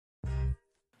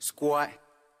Squat.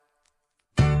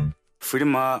 Free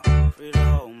them up.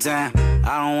 Damn,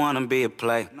 I don't wanna be a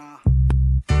player.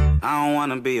 I don't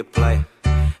wanna be a player.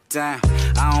 Damn,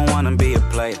 I don't wanna be a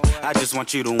player. I just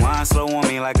want you to whine slow on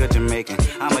me like a Jamaican.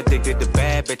 I'm addicted to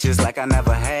bad bitches like I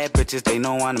never had bitches. They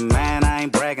know I'm the man, I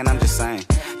ain't bragging, I'm just saying.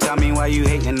 Tell me why you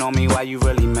hating on me, why you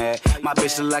really mad. My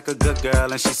bitch look like a good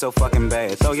girl and she so fucking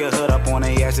bad. Throw your hood up on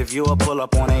they ass if you a pull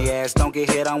up on they ass. Don't get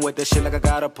hit on with the shit like I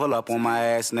gotta pull up on my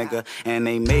ass, nigga. And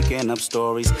they making up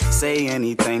stories, say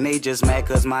anything. They just mad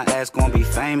cause my ass gon' be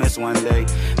famous one day.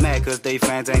 Mad cause they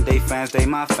fans ain't they fans, they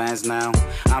my fans now.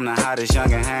 I'm the hottest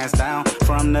young and hands down.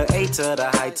 From the A to the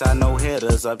heights, I know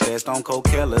hitters up there. Stone cold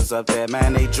killers up there,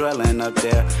 man, they drilling up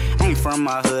there. Ain't from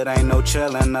my hood, ain't no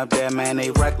chillin' up there, man,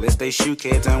 they reckless. They shoot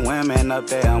kids and women up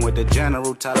there. I'm with the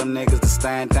general, tell them niggas to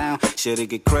stand down. Shit'll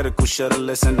get critical, should've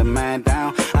listened to man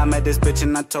down. I met this bitch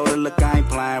and I told her, look, I ain't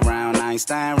playing around. I ain't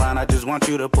staying around, I just want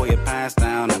you to pull your pants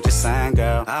down. I'm just saying,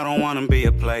 girl, I don't wanna be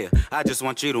a player. I just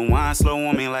want you to whine slow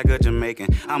on me like a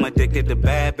Jamaican. I'm addicted to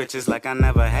bad bitches like I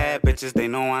never had bitches. They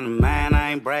know I'm the man,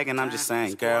 I ain't bragging, I'm just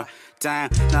saying, girl.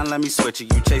 Damn, now let me switch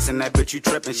it. You chasing that bitch, you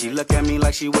tripping. She look at me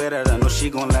like she with it. I know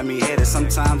she gon' let me hit it.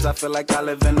 Sometimes I feel like I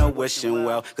live in a wishing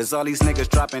well. Cause all these niggas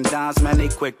dropping dimes, man, they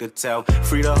quick to tell.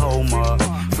 Free the whole mob,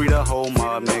 free the whole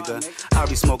mob, nigga. I'll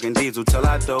be smoking diesel till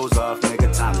I doze off,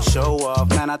 nigga. Time to show off.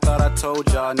 Man, I thought I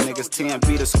told y'all niggas.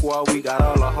 TMB the squad, we got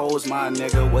all the hoes. My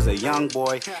nigga was a young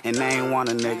boy, and they ain't want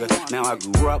a nigga. Now I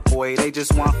grew up, boy, they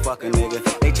just want fuck a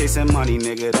nigga. They chasing money,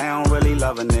 nigga, they don't really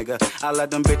love a nigga. I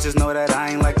let them bitches know that I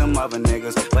ain't like them other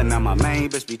niggas. But now my main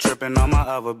bitch be tripping on my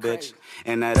other bitch,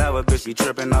 and that other bitch be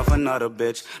tripping off another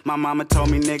bitch. My mama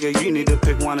told me, nigga, you need to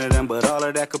pick one of them. But all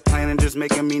of that complaining just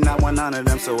making me not want none of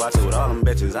them. So I told all them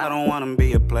bitches, I don't wanna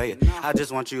be a player. I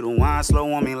just want you to whine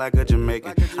slow on me like a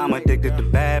Jamaican. I'm addicted to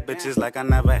bad bitches like I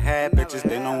never had bitches.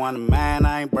 They know I'm the man,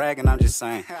 I ain't bragging, I'm just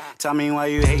saying. Tell me why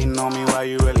you hating on me, why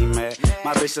you really mad.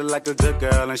 My bitch look like a good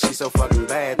girl and she so fucking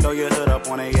bad. Throw your hood up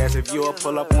on they ass if you a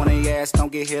pull up on they ass.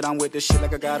 Don't get hit on with this shit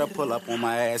like I gotta pull up on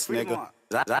my ass, nigga.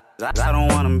 I don't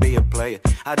wanna be a player.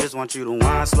 I just want you to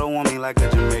whine slow on me like a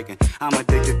Jamaican. I'm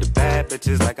addicted to bad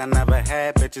bitches like I never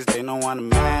had bitches. They know I'm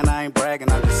the man, I ain't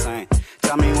bragging, I'm just saying.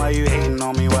 Tell me why you hating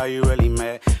on me, why you really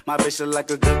mad. My bitch look like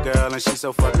a good girl and she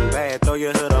so fucking bad. Throw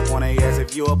your hood up on they ass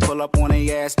if you a pull up on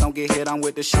they ass. Don't get hit on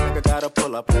with the shit like I gotta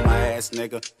pull up on my ass,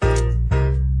 nigga.